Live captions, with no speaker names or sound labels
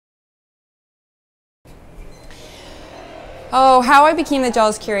Oh, how I became the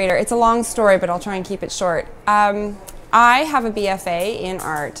Jealous Curator. It's a long story, but I'll try and keep it short. I have a BFA in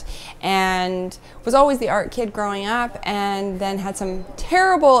art and was always the art kid growing up, and then had some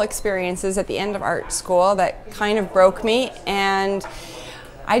terrible experiences at the end of art school that kind of broke me, and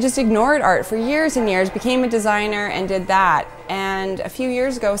I just ignored art for years and years, became a designer and did that. And a few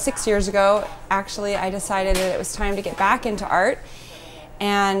years ago, 6 years ago, actually, I decided that it was time to get back into art.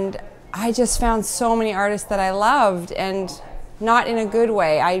 And I just found so many artists that I loved, and not in a good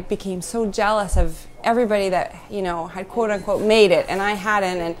way. I became so jealous of everybody that, you know, had quote unquote made it and I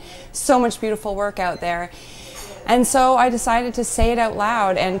hadn't, and so much beautiful work out there. And so I decided to say it out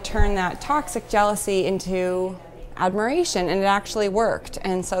loud and turn that toxic jealousy into admiration, and it actually worked.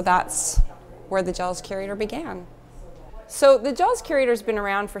 And so that's where the Jealous Curator began. So the Jealous Curator has been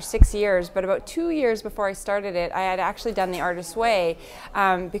around for 6 years, but about 2 years before I started it, I had actually done the Artist's Way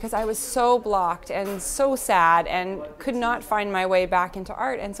because I was so blocked and so sad and could not find my way back into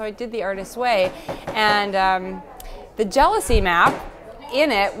art. And so I did the Artist's Way, and the jealousy map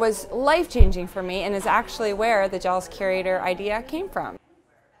in it was life-changing for me, and is actually where the Jealous Curator idea came from.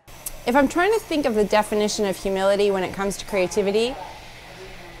 If I'm trying to think of the definition of humility when it comes to creativity,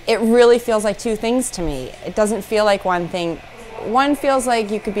 it really feels like two things to me. It doesn't feel like one thing. One feels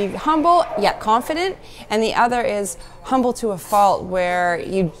like you could be humble yet confident, and the other is humble to a fault, where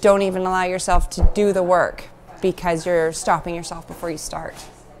you don't even allow yourself to do the work because you're stopping yourself before you start.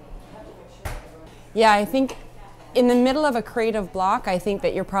 Yeah, I think in the middle of a creative block, I think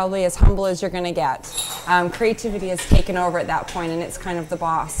that you're probably as humble as you're going to get. Creativity has taken over at that point, and it's kind of the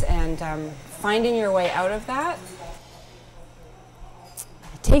boss. And finding your way out of that,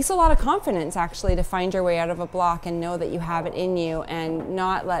 it takes a lot of confidence, actually, to find your way out of a block and know that you have it in you, and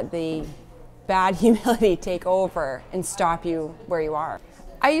not let the bad humility take over and stop you where you are.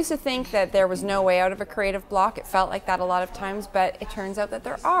 I used to think that there was no way out of a creative block. It felt like that a lot of times, but it turns out that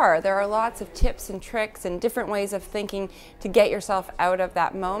there are. There are lots of tips and tricks and different ways of thinking to get yourself out of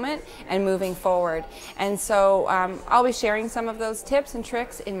that moment and moving forward. And so I'll be sharing some of those tips and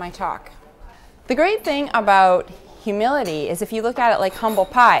tricks in my talk. The great thing about humility is, if you look at it like humble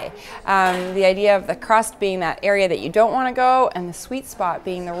pie, the idea of the crust being that area that you don't want to go, and the sweet spot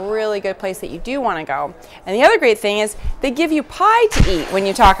being the really good place that you do want to go. And the other great thing is they give you pie to eat when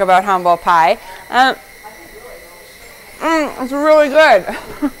you talk about humble pie. It's really good.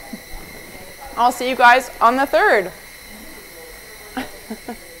 I'll see you guys on the 3rd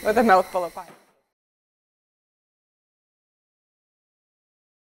with a mouthful of pie.